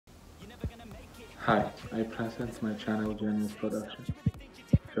Hi, I present my channel Genius Production.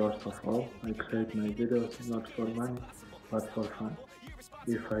 First of all, I create my videos not for money, but for fun.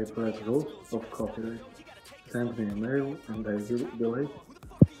 If I break rules of copyright, send me a mail and I will delete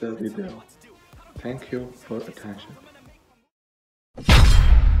the video. Thank you for attention.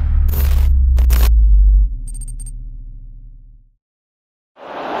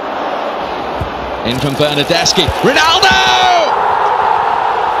 In from Bernardeschi, Ronaldo!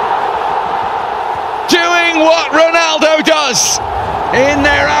 Doing what Ronaldo does in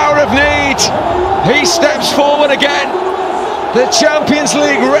their hour of need. He steps forward again. The Champions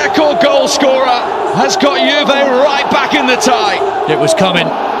League record goal scorer has got Juve right back in the tie. It was coming,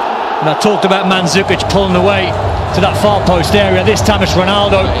 and I talked about Mandzukic pulling away to that far post area. This time it's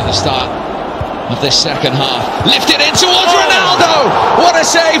Ronaldo. At the start of this second half, lifted in towards Ronaldo. What a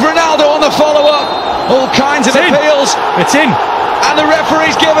save, Ronaldo on the follow-up. All kinds of appeals. It's in. And the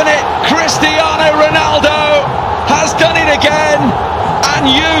referee's given it. Cristiano Ronaldo has done it again. And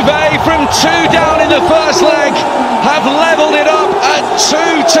Juve, from 2 down in the first leg, have levelled it up at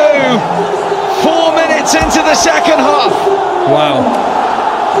 2-2. 4 minutes into the second half. Wow.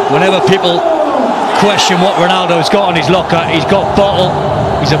 Whenever people question what Ronaldo's got on his locker, he's got bottle.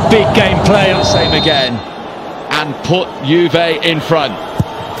 He's a big game player. Same again. And put Juve in front.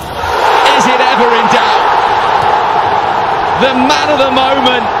 Is it ever in doubt? The man of the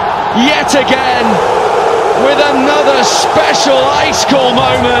moment, yet again, with another special ice-cold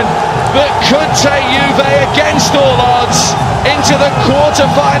moment that could take Juve against all odds into the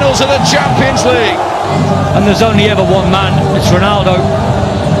quarter-finals of the Champions League. And there's only ever one man, it's Ronaldo.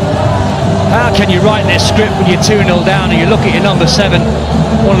 How can you write this script when you're 2-0 down and you look at your number 7,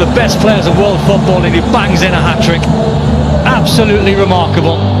 one of the best players of world football, and he bangs in a hat-trick? Absolutely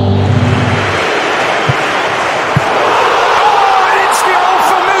remarkable.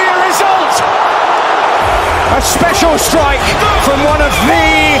 A special strike from one of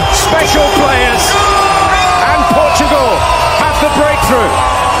the special players, and Portugal have the breakthrough.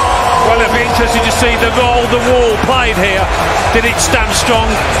 Well, it'll be interesting to see the role the wall played here. Did it stand strong?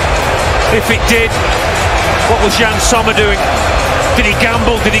 If it did, what was Jan Sommer doing? Did he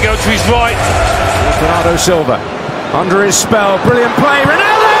gamble? Did he go to his right? Bernardo Silva under his spell, brilliant play.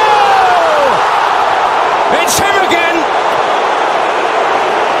 Ronaldo! It's him again.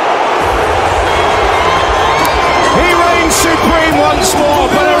 Supreme once more,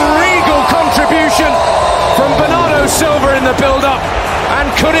 but a regal contribution from Bernardo Silva in the build-up. And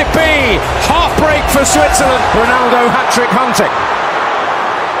could it be heartbreak for Switzerland? Ronaldo hat-trick hunting.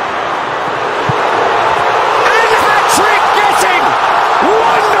 And hat-trick getting!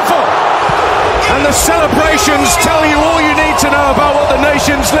 Wonderful! And the celebrations tell you all you need to know about what the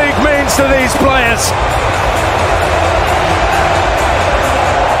Nations League means to these players.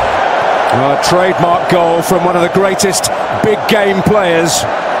 A trademark goal from one of the greatest big game players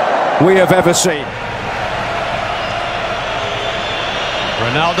we have ever seen.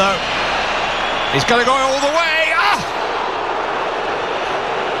 Ronaldo, he's going to go all the way.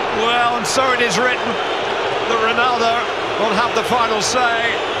 Well, and so it is written that Ronaldo will have the final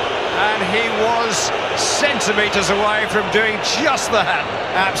say, and he was centimetres away from doing just that.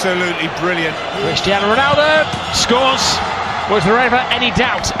 Absolutely brilliant. Cristiano Ronaldo scores. Was there ever any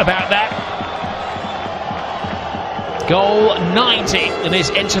doubt about that? Goal 90 in his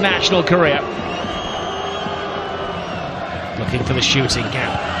international career. Looking for the shooting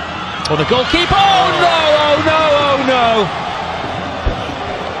gap. For the goalkeeper. Oh no, oh no, oh no.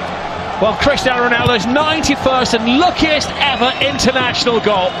 Well, Cristiano Ronaldo's 91st and luckiest ever international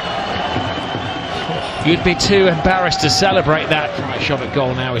goal. You'd be too embarrassed to celebrate that. Right shot at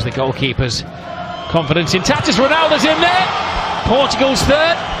goal now is the goalkeeper's confidence intact as Ronaldo's in there. Portugal's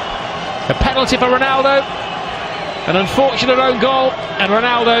third. A penalty for Ronaldo. An unfortunate own goal, and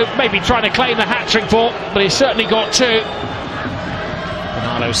Ronaldo maybe trying to claim the hat-trick for, but he's certainly got 2.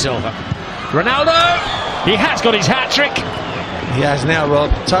 Bernardo Silva. Ronaldo! He has got his hat-trick. He has now,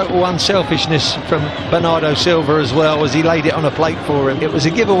 Rod. Total unselfishness from Bernardo Silva as well, as he laid it on a plate for him. It was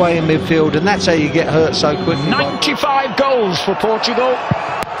a giveaway in midfield, and that's how you get hurt so quickly. 95 goals for Portugal.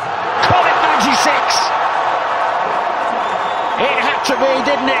 Call it 96. It had to be,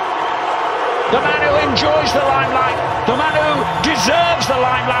 didn't it? The man who enjoys the limelight, the man who deserves the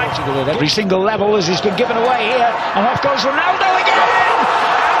limelight at every single level as he's been given away here. And off goes Ronaldo again,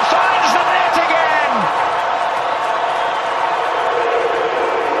 and finds the net again.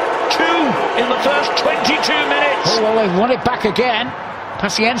 2 in the first 22 minutes. Oh, well, they've won it back again.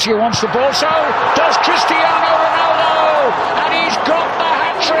 Paciencia wants the ball, so does Cristiano Ronaldo, and he's got the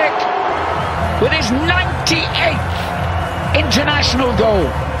hat-trick with his 98th international goal.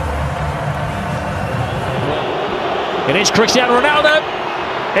 It is Cristiano Ronaldo.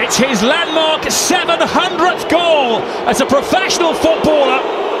 It's his landmark 700th goal as a professional footballer.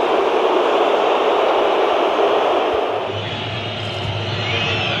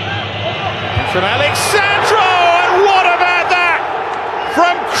 From Alexandro, and what about that?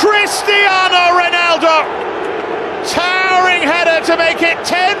 From Cristiano Ronaldo. Towering header to make it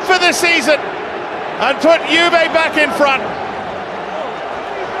 10 for the season and put Juve back in front.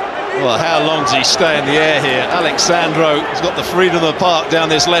 Well, how long does he stay in the air here? Alexandro has got the freedom of the park down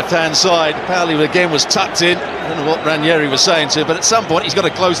this left-hand side. Paoli again was tucked in. I don't know what Ranieri was saying to him, but at some point he's got to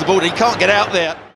close the ball. He can't get out there.